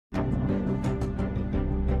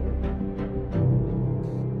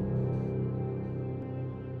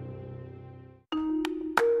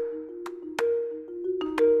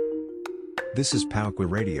This is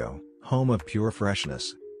Paukwa Radio, home of pure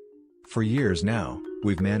freshness. For years now,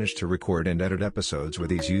 we've managed to record and edit episodes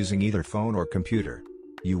with ease using either phone or computer.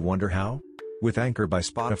 You wonder how? With Anchor by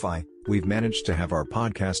Spotify, we've managed to have our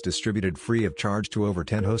podcast distributed free of charge to over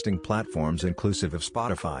 10 hosting platforms inclusive of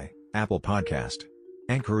Spotify, Apple Podcast.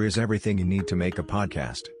 Anchor is everything you need to make a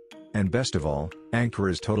podcast. And best of all, Anchor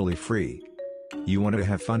is totally free. You want to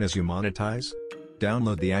have fun as you monetize?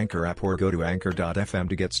 Download the Anchor app or go to anchor.fm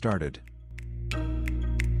to get started.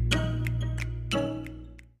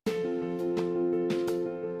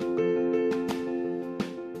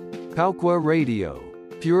 Paukwa Radio,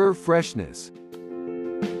 pure freshness.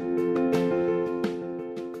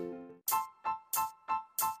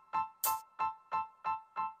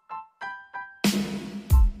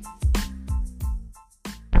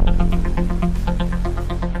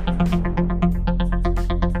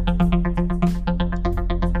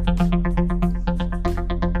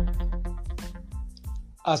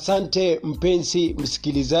 Asante mpenzi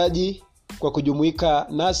msikilizaji kwa kujumuika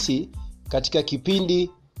nasi katika kipindi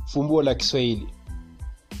Fumbuo la Kiswahili.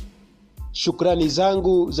 Shukrani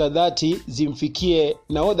zangu za dhati zimfikie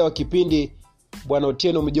nahodha wa kipindi Bwana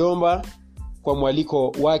Otieno Mjomba kwa mwaliko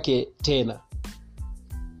wake tena.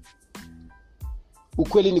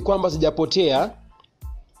 Ukweli ni kwamba sijapotea,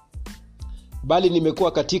 bali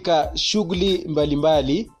nimekuwa katika shughuli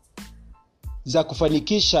mbalimbali za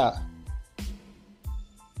kufanikisha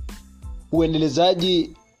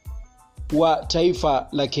uendelezaji wa taifa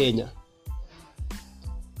la Kenya.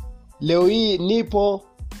 Leo hii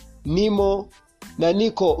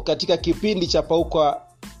niko katika kipindi cha Paukwa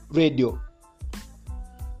Radio.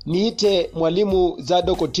 Niite mwalimu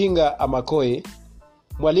Zado Kotinga Amakoe,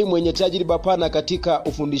 mwalimu mwenye tajriba pana katika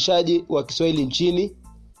ufundishaji wa Kiswahili nchini,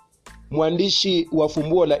 mwandishi wa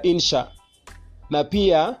Fumbuo la Insha na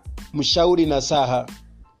pia mshauri nasaha.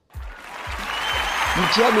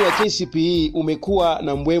 Mtihani wa KCPE umekuwa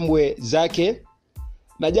na mbwembwe zake,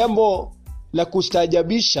 na jambo la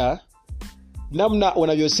kustaajabisha namna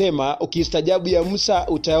wanavyosema ukistajabu ya Musa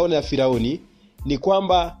utayaona ya Firauni ni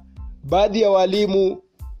kwamba baadhi ya walimu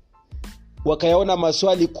wakayaona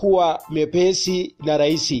maswali kuwa mepesi na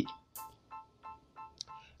rahisi.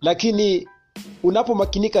 Lakini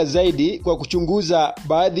unapomakinika zaidi kwa kuchunguza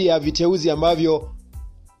baadhi ya viteuzi ambavyo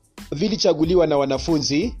vilichaguliwa na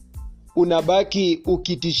wanafunzi, unabaki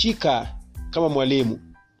ukitishika kama mwalimu.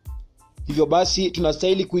 Hivyo basi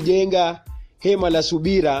tunastahili kujenga hema la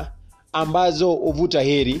subira ambazo uvuta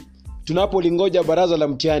heri tunapolingoja baraza la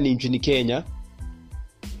mtihani nchini Kenya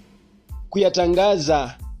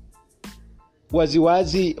kuyatangaza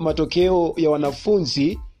waziwazi matokeo ya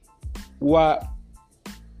wanafunzi wa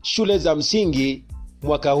shule za msingi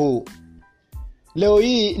mwaka huu. Leo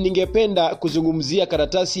hii ningependa kuzungumzia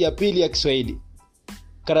karatasi ya pili ya Kiswahili,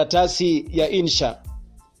 karatasi ya Insha,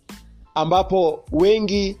 ambapo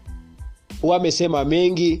wengi wamesema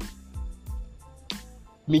mengi.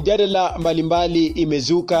 Mijadala mbalimbali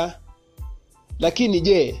imezuka, lakini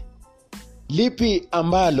je, lipi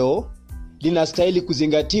ambalo linastahili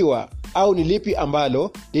kuzingatiwa au ni lipi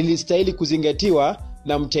ambalo lilistahili kuzingatiwa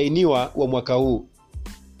na mtahiniwa wa mwaka huu?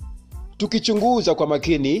 Tukichunguza kwa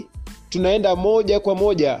makini, tunaenda moja kwa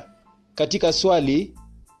moja katika swali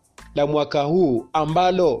la mwaka huu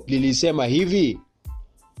ambalo lilisema hivi: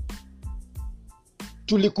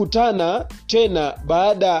 tulikutana tena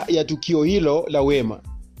baada ya tukio hilo la wema.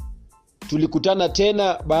 Tulikutana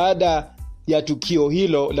tena baada ya tukio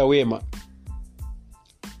hilo la wema.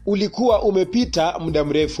 Ulikuwa umepita muda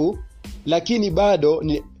mrefu, lakini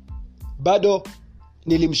bado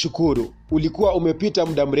nilimshukuru. Ulikuwa umepita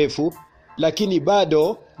muda mrefu, lakini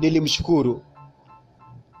bado nilimshukuru.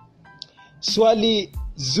 Swali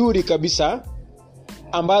zuri kabisa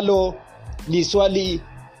ambalo ni swali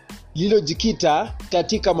lililojikita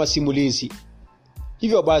katika masimulizi.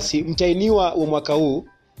 Hivyo basi mtahiniwa wa mwaka huu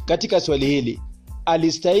katika swali hili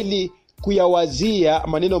alistahili kuyawazia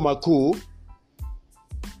maneno makuu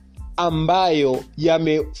ambayo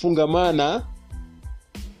yamefungamana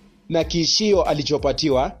na kiishio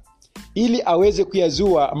alichopatiwa ili aweze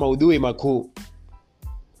kuyazua maudhui makuu.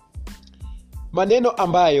 Maneno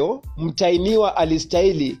ambayo mtahiniwa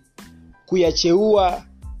alistahili kuyacheua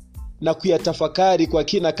na kuyatafakari kwa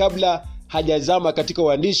kina kabla hajazama katika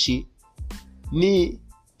uandishi ni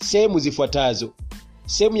sehemu zifuatazo.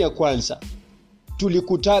 Sehemu ya kwanza,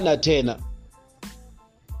 tulikutana tena.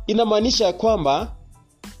 Inamaanisha kwamba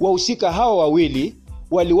wahusika hawa wawili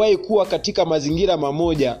waliwahi kuwa katika mazingira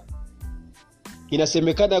mamoja.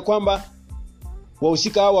 Inasemekana kwamba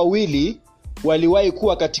wahusika hawa wawili waliwahi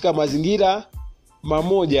kuwa katika mazingira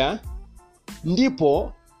mamoja,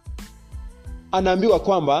 ndipo anaambiwa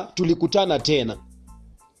kwamba tulikutana tena.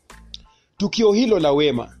 Tukio hilo la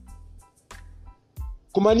wema,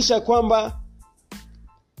 kumaanisha kwamba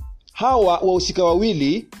hawa wahusika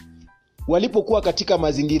wawili walipokuwa katika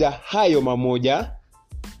mazingira hayo mamoja,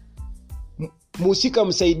 mhusika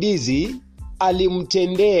msaidizi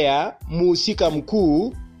alimtendea mhusika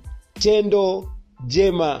mkuu tendo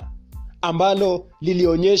jema ambalo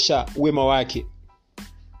lilionyesha wema wake.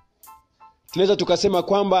 Tunaweza tukasema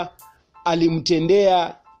kwamba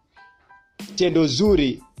alimtendea tendo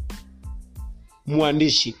zuri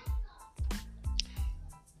mwandishi.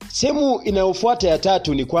 Sehemu inayofuata ya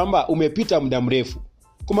tatu ni kwamba umepita muda mrefu,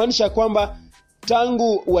 kumaanisha kwamba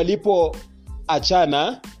tangu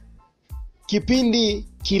walipoachana kipindi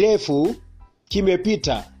kirefu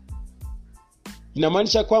kimepita.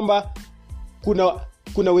 Inamaanisha kwamba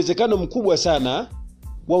kuna uwezekano mkubwa sana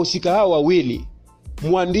wahusika hao wawili,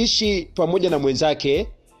 mwandishi pamoja na mwenzake,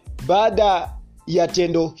 baada ya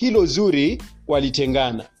tendo hilo zuri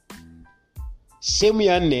walitengana. Sehemu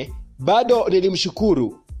ya 4, bado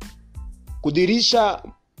nilimshukuru, kudhihirisha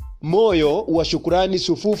moyo wa shukrani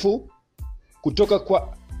sufufu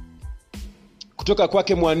kutoka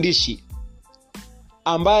kwake mwandishi,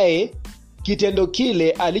 ambaye kitendo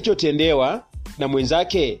kile alichotendewa na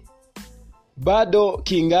mwenzake bado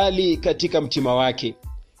kingali katika mtima wake.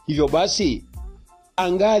 Hivyo basi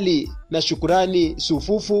angali na shukrani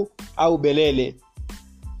sufufu au belele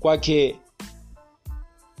kwake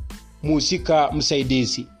mhusika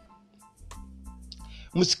msaidizi.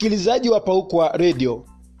 Msikilizaji wa Paukwa Radio,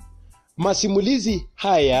 masimulizi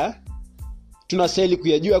haya tunastahili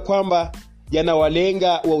kuyajua kwamba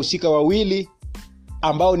yanawalenga wahusika wawili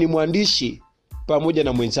ambao ni mwandishi pamoja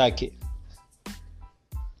na mwenzake.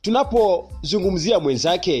 Tunapozungumzia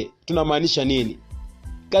mwenzake tunamaanisha nini?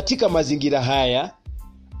 Katika mazingira haya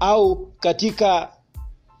au katika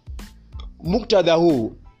muktadha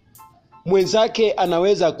huu, mwenzake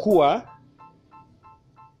anaweza kuwa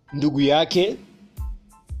ndugu yake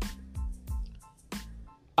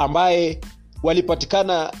ambaye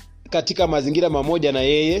walipatikana katika mazingira mamoja na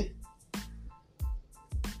yeye,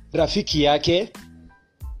 rafiki yake,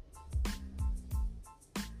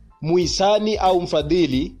 muhisani au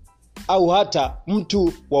mfadhili, au hata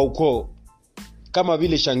mtu wa ukoo kama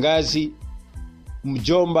vile shangazi,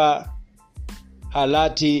 mjomba,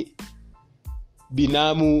 halati,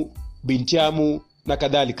 binamu, bintiamu na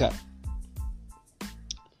kadhalika.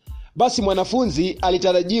 Basi mwanafunzi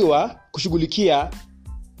alitarajiwa kushughulikia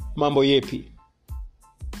mambo yepi?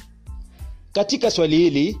 Katika swali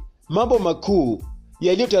hili, mambo makuu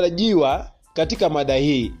yaliyotarajiwa katika mada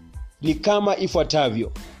hii ni kama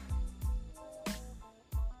ifuatavyo.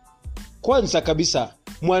 Kwanza kabisa,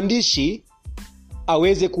 mwandishi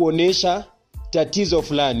aweze kuonesha tatizo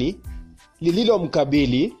fulani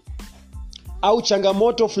lililomkabili au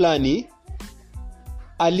changamoto fulani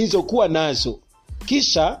alizokuwa nazo,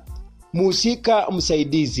 kisha mhusika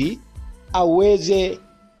msaidizi aweze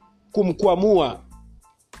kumkwamua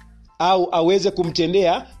au aweze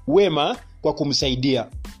kumtendea wema kwa kumsaidia.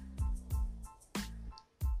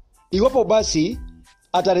 Iwapo basi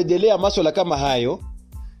atarejelea masuala kama hayo,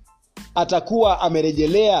 atakuwa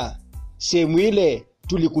amerejelea sehemu ile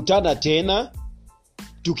tulikutana tena,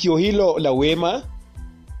 tukio hilo la wema,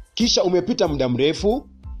 kisha umepita muda mrefu,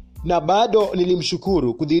 na bado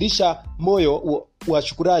nilimshukuru, kudhihirisha moyo wa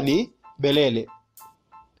shukrani belele.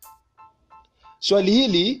 Swali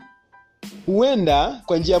hili huenda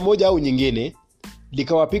kwa njia moja au nyingine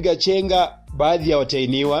likawapiga chenga baadhi ya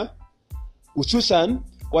watahiniwa, hususan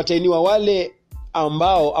watahiniwa wale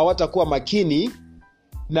ambao hawatakuwa makini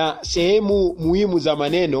na sehemu muhimu za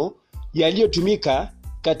maneno yaliyotumika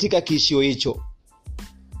katika kiishio hicho.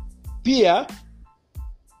 Pia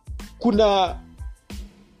kuna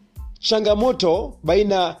changamoto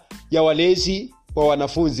baina ya walezi wa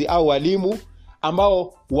wanafunzi au walimu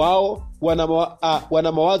ambao wao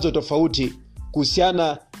wana mawazo tofauti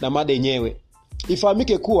kuhusiana na mada yenyewe.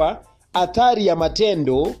 Ifahamike kuwa athari ya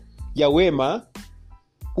matendo ya wema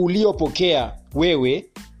uliopokea wewe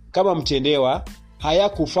kama mtendewa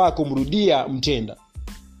hayakufaa kumrudia mtenda.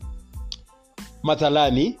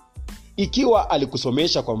 Mathalani, ikiwa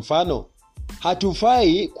alikusomesha kwa mfano,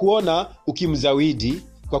 hatufai kuona ukimzawidi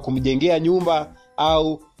kwa kumjengea nyumba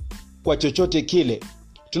au kwa chochote kile.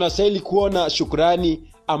 Tunastahili kuona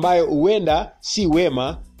shukrani ambayo huenda si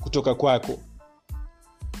wema kutoka kwako.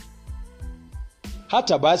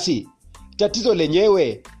 Hata basi, tatizo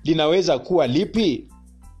lenyewe linaweza kuwa lipi?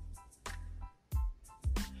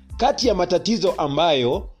 Kati ya matatizo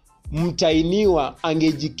ambayo mtahiniwa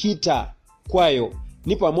angejikita kwayo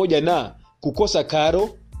ni pamoja na kukosa karo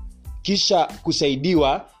kisha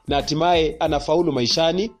kusaidiwa na hatimaye anafaulu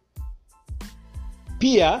maishani.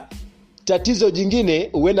 Pia tatizo jingine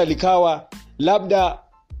huenda likawa labda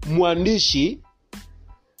mwandishi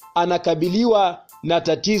anakabiliwa na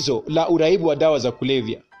tatizo la uraibu wa dawa za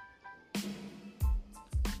kulevya.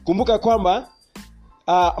 Kumbuka kwamba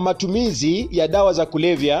matumizi ya dawa za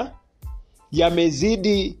kulevya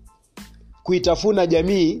yamezidi kuitafuna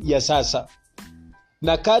jamii ya sasa.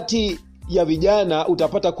 Na kati ya vijana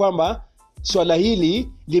utapata kwamba swala hili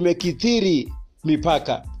limekithiri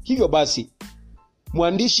mipaka. Hivyo basi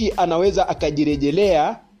mwandishi anaweza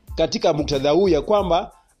akajirejelea katika muktadha huu ya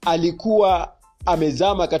kwamba alikuwa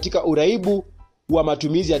amezama katika uraibu wa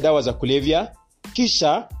matumizi ya dawa za kulevya,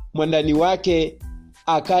 kisha mwandani wake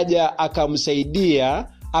akaja akamsaidia,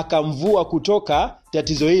 akamvua kutoka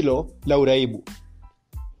tatizo hilo la uraibu.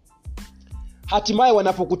 Hatimaye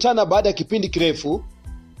wanapokutana baada ya kipindi kirefu,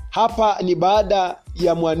 hapa ni baada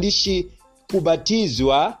ya mwandishi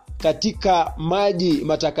kubatizwa katika maji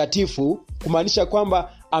matakatifu, kumaanisha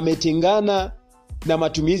kwamba ametengana na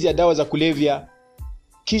matumizi ya dawa za kulevya.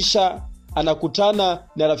 Kisha anakutana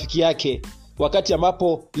na rafiki yake wakati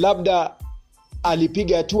ambapo labda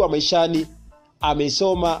alipiga hatua maishani,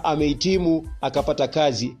 amesoma, amehitimu, akapata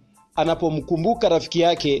kazi. Anapomkumbuka rafiki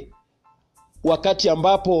yake wakati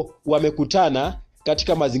ambapo wamekutana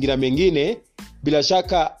katika mazingira mengine, bila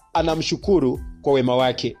shaka anamshukuru kwa wema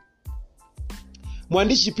wake.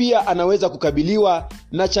 Mwandishi pia anaweza kukabiliwa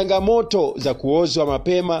na changamoto za kuozwa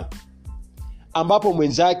mapema, ambapo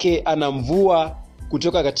mwenzake anamvua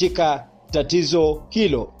kutoka katika tatizo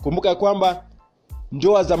hilo. Kumbuka kwamba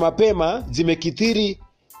ndoa za mapema zimekithiri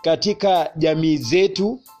katika jamii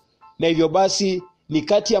zetu, na hivyo basi ni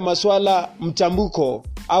kati ya masuala mtambuko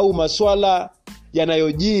au masuala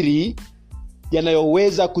yanayojiri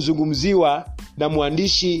yanayoweza kuzungumziwa na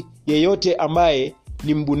mwandishi yeyote ambaye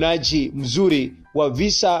ni mbunaji mzuri wa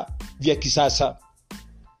visa vya kisasa.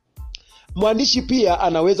 Mwandishi pia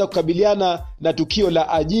anaweza kukabiliana na tukio la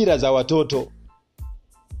ajira za watoto.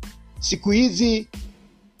 Siku hizi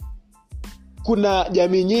kuna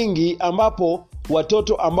jamii nyingi ambapo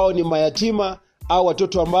watoto ambao ni mayatima au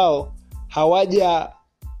watoto ambao hawaja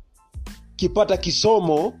kipata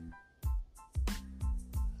kisomo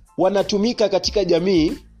wanatumika katika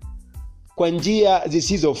jamii kwa njia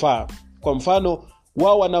zisizofaa. Kwa mfano,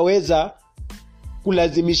 wao wanaweza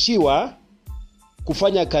kulazimishiwa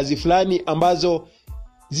kufanya kazi fulani ambazo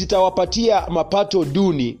zitawapatia mapato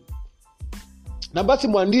duni. Na basi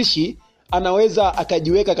mwandishi anaweza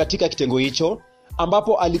akajiweka katika kitengo hicho,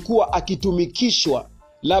 ambapo alikuwa akitumikishwa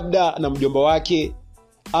labda na mjomba wake,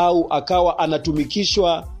 au akawa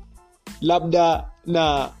anatumikishwa labda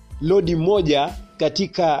na lodi moja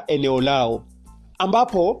katika eneo lao,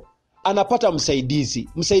 ambapo anapata msaidizi.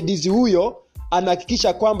 Msaidizi huyo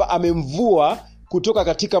anahakikisha kwamba amemvua kutoka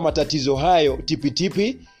katika matatizo hayo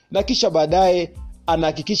tipitipi, na kisha baadaye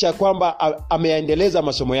anahakikisha kwamba ameendeleza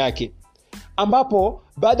masomo yake, ambapo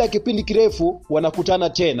baada ya kipindi kirefu wanakutana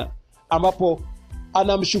tena, ambapo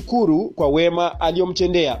anamshukuru kwa wema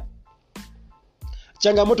aliyomtendea.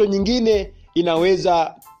 Changamoto nyingine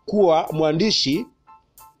inaweza kuwa mwandishi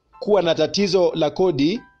kuwa na tatizo la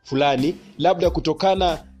kodi fulani, labda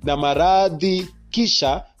kutokana na maradhi,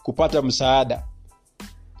 kisha kupata msaada.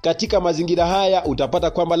 Katika mazingira haya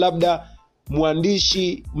utapata kwamba labda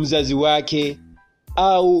mwandishi, mzazi wake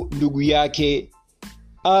au ndugu yake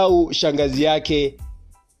au shangazi yake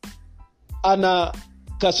ana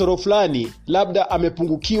kasoro fulani, labda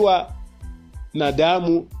amepungukiwa na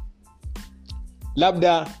damu,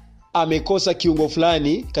 labda amekosa kiungo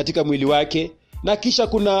fulani katika mwili wake, na kisha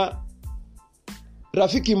kuna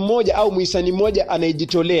rafiki mmoja au muhisani mmoja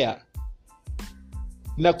anayejitolea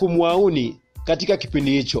na kumwauni katika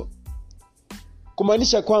kipindi hicho,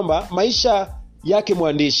 kumaanisha kwamba maisha yake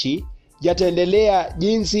mwandishi yataendelea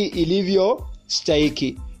jinsi ilivyo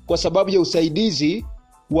stahiki kwa sababu ya usaidizi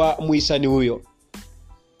wa muhisani huyo.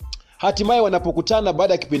 Hatimaye wanapokutana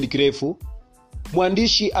baada ya kipindi kirefu,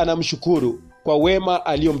 mwandishi anamshukuru kwa wema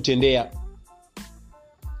aliyomtendea.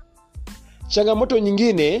 Changamoto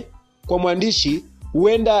nyingine kwa mwandishi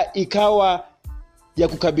huenda ikawa ya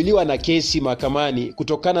kukabiliwa na kesi mahakamani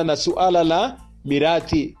kutokana na suala la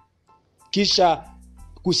mirathi, kisha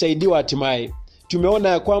kusaidiwa hatimaye. Tumeona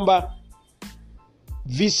ya kwamba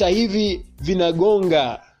visa hivi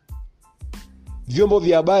vinagonga vyombo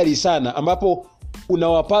vya habari sana, ambapo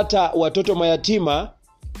unawapata watoto mayatima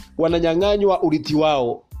wananyang'anywa urithi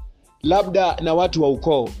wao labda na watu wa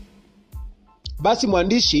ukoo. Basi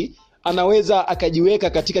mwandishi anaweza akajiweka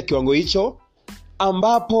katika kiwango hicho,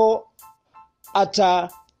 ambapo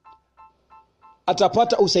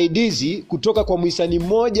atapata usaidizi kutoka kwa mhisani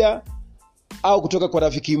mmoja au kutoka kwa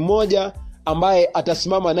rafiki mmoja ambaye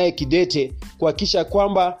atasimama naye kidete kuhakikisha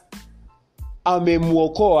kwamba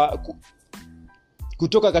amemuokoa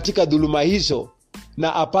kutoka katika dhuluma hizo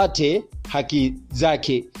na apate haki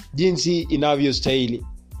zake jinsi inavyostahili.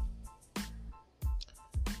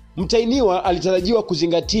 Mtahiniwa alitarajiwa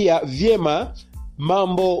kuzingatia vyema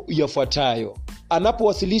mambo yafuatayo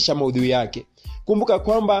anapowasilisha maudhui yake. Kumbuka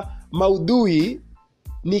kwamba maudhui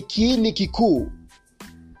ni kiini kikuu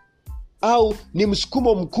au ni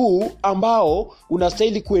msukumo mkuu ambao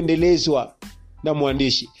unastahili kuendelezwa na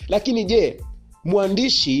mwandishi. Lakini je,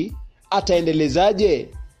 mwandishi ataendelezaje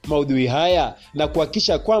maudhui haya na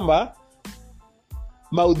kuhakikisha kwamba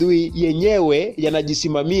maudhui yenyewe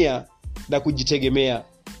yanajisimamia na kujitegemea?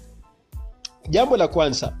 Jambo la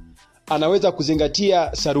kwanza, anaweza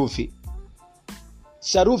kuzingatia sarufi.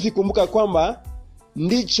 Sarufi, kumbuka kwamba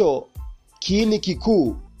ndicho kiini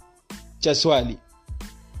kikuu cha swali.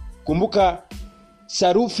 Kumbuka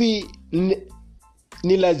sarufi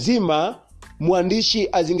ni lazima mwandishi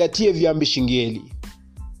azingatie viambishi ngeli.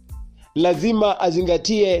 Lazima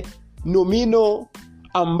azingatie nomino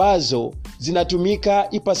ambazo zinatumika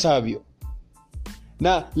ipasavyo.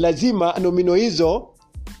 Na lazima nomino hizo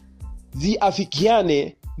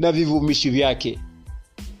ziafikiane na vivumishi vyake.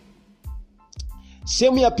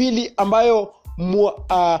 Sehemu ya pili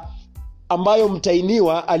ambayo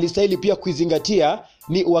mtahiniwa alistahili pia kuizingatia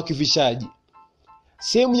ni uwakifishaji.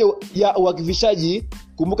 Sehemu ya uwakifishaji,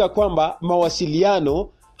 kumbuka kwamba mawasiliano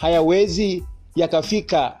hayawezi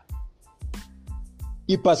yakafika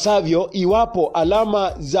ipasavyo iwapo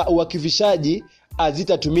alama za uwakifishaji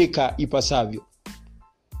hazitatumika ipasavyo.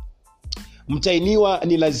 Mtahiniwa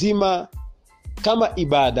ni lazima kama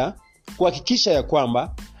ibada kuhakikisha ya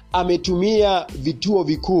kwamba ametumia vituo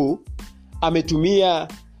vikuu, ametumia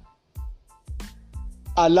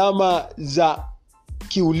alama za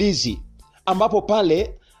kiulizi, ambapo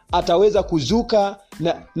pale ataweza kuzuka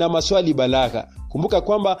na maswali balagha. Kumbuka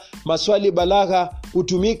kwamba maswali balagha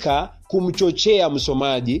hutumika kumchochea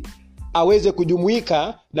msomaji aweze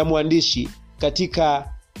kujumuika na mwandishi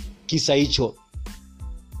katika kisa hicho.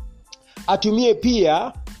 Atumie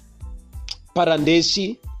pia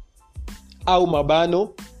parandesi au mabano,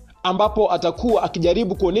 ambapo atakuwa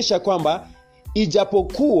akijaribu kuonesha kwamba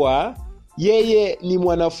ijapokuwa yeye ni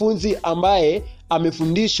mwanafunzi ambaye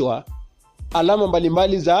amefundishwa alama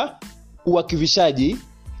mbalimbali za uwakifishaji,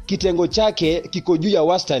 kitengo chake kiko juu ya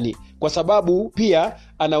wastani, kwa sababu pia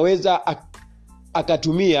anaweza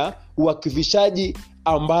akatumia uwakifishaji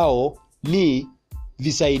ambao ni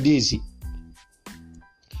visaidizi.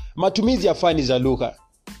 Matumizi ya fani za lugha.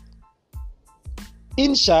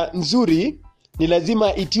 Insha nzuri ni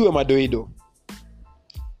lazima itiwe madoido,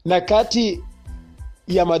 na kati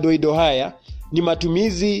ya madoido haya ni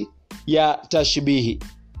matumizi ya tashbihi.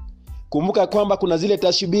 Kumbuka kwamba kuna zile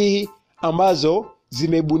tashbihi ambazo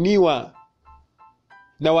zimebuniwa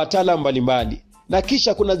na wataalamu mbalimbali, na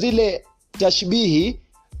kisha kuna zile tashbihi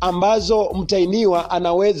ambazo mtahiniwa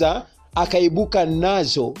anaweza akaibuka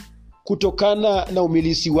nazo kutokana na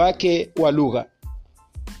umilisi wake wa lugha.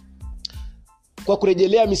 Kwa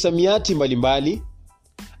kurejelea misamiati mbalimbali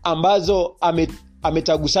ambazo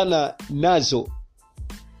ametagusana nazo,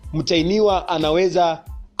 mtahiniwa anaweza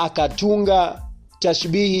akatunga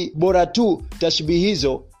tashbihi, bora tu tashbihi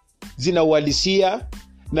hizo zina uhalisia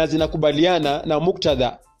na zinakubaliana na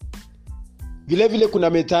muktadha. Vile vile kuna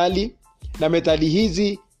methali, na methali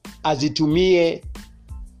hizi azitumie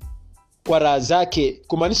kwa raha zake,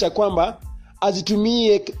 kumaanisha kwamba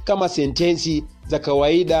azitumie kama sentensi za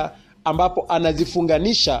kawaida ambapo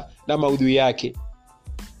anazifunganisha na maudhui yake.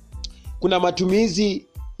 Kuna matumizi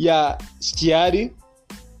ya stiari,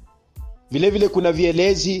 vile vile kuna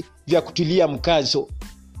vielezi vya kutilia mkazo.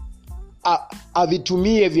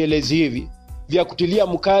 Avitumie vielezi hivi vya kutilia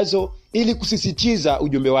mkazo ili kusisitiza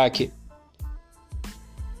ujumbe wake.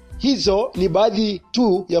 Hizo ni baadhi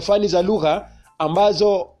tu ya fani za lugha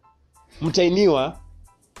ambazo mtahiniwa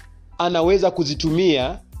anaweza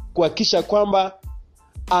kuzitumia kuhakikisha kwamba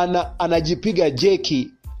anajipiga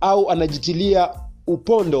jeki au anajitilia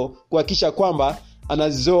upondo kuhakikisha kwamba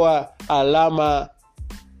anazoa alama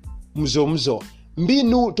mzomzo.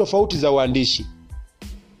 Mbinu tofauti za uandishi.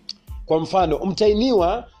 Kwa mfano,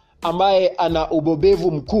 mtahiniwa ambaye ana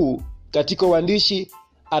ubobevu mkuu katika uandishi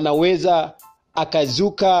anaweza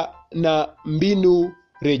akazuka na mbinu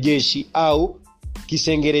rejeshi au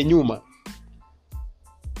kisengere nyuma.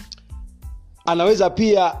 Anaweza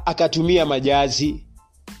pia akatumia majazi.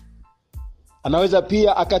 Anaweza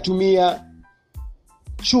pia akatumia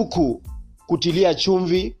chuku kutilia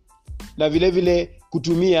chumvi, na vile vile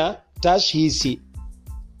kutumia tashhisi.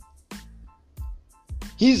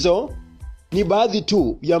 Hizo ni baadhi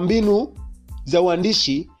tu ya mbinu za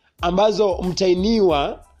uandishi ambazo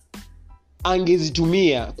mtahiniwa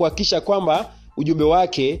angezitumia kuhakikisha kwamba ujumbe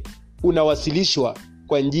wake unawasilishwa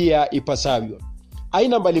kwa njia ipasavyo.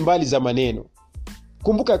 Aina mbalimbali za maneno.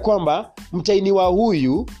 Kumbuka kwamba mtahiniwa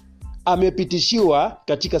huyu amepitishiwa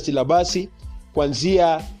katika silabasi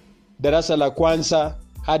kuanzia darasa la kwanza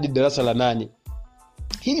hadi darasa la 8.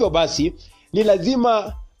 Hivyo basi ni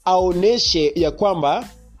lazima aoneshe ya kwamba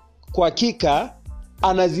kwa hakika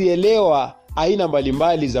anazielewa aina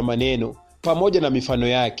mbalimbali za maneno pamoja na mifano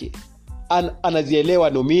yake. Anazielewa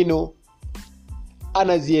nomino,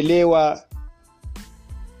 anazielewa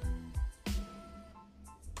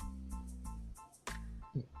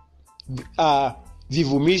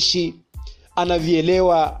vivumishi,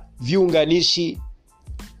 anavielewa viunganishi,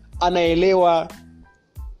 anaelewa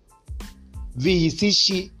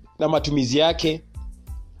vihisishi na matumizi yake.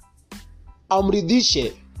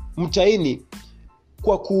 Amridhishe mtahini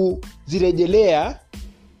kwa kuzirejelea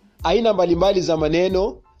aina mbalimbali za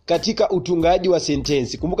maneno katika utungaji wa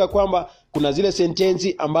sentensi. Kumbuka kwamba kuna zile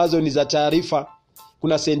sentensi ambazo ni za taarifa,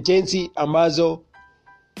 kuna sentensi ambazo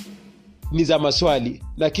ni za maswali,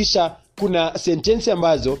 na kisha kuna sentensi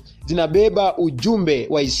ambazo zinabeba ujumbe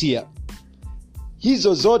wa hisia.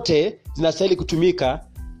 Hizo zote zinastahili kutumika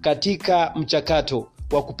katika mchakato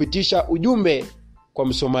wa kupitisha ujumbe kwa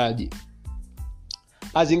msomaji.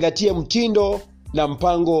 Azingatie mtindo na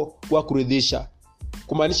mpango wa kuridhisha,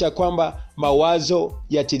 kumaanisha kwamba mawazo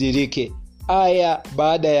yatiririke aya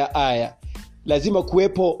baada ya aya. Lazima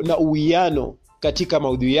kuwepo na uwiano katika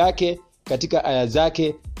maudhui yake, katika aya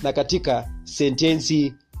zake na katika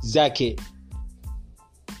sentensi zake.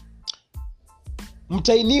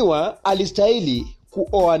 Mtahiniwa alistahili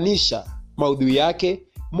kuoanisha maudhui yake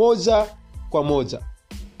moja kwa moja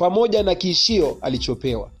pamoja na kiishio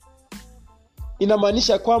alichopewa.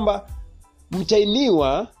 Inamaanisha kwamba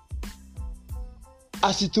mtahiniwa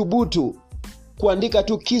asithubutu kuandika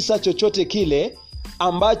tu kisa chochote kile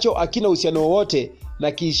ambacho hakina uhusiano wowote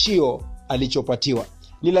na kiishio alichopatiwa.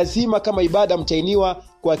 Ni lazima kama ibada mtahiniwa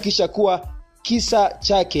kuhakikisha kuwa kisa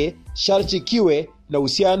chake sharti kiwe na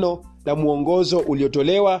uhusiano na muongozo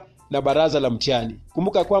uliotolewa na baraza la mtihani.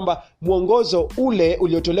 Kumbuka kwamba muongozo ule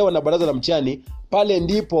uliotolewa na baraza la mtihani, pale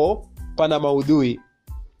ndipo pana maudhui.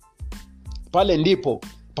 Pale ndipo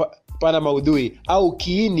pana maudhui au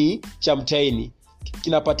kiini cha mtihani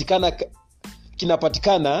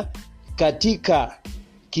kinapatikana katika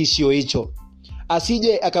kiishio hicho.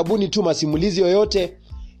 Asije akabuni tu masimulizi yoyote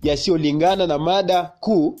yasiyolingana na mada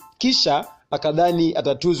kuu kisha akadhani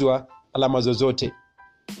atatuzwa alama zozote.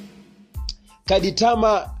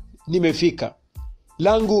 Kaditama nimefika.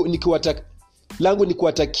 Langu ni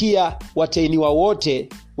kuwatakia watahiniwa wote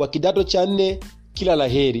wa kidato cha 4 kila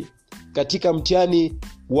laheri katika mtihani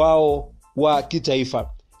wao wa kitaifa.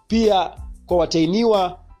 Pia kwa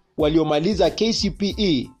watahiniwa waliomaliza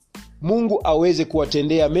KCPE, Mungu aweze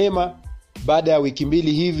kuwatendea mema. Baada ya wiki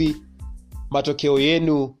 2 hivi matokeo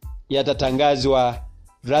yenu yatatangazwa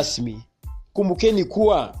rasmi. Kumbukeni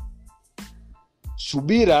kuwa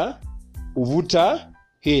subira huvuta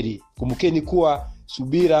heri. Kumbukeni kuwa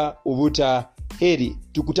subira huvuta heri.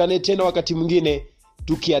 Tukutane tena wakati mwingine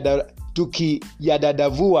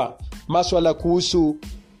tukiyadadavua maswala kuhusu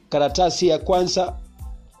karatasi ya kwanza,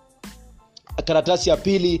 karatasi ya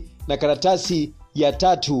pili na karatasi ya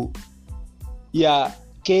 3 ya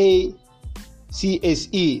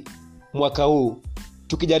KCSE mwaka huu,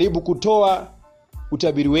 tukijaribu kutoa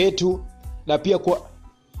utabiri wetu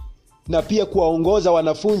na pia kuwaongoza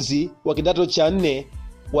wanafunzi wa kidato cha 4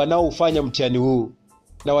 wanaofanya mtihani huu.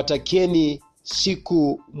 Na watakieni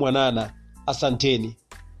siku mwanana. Asanteni.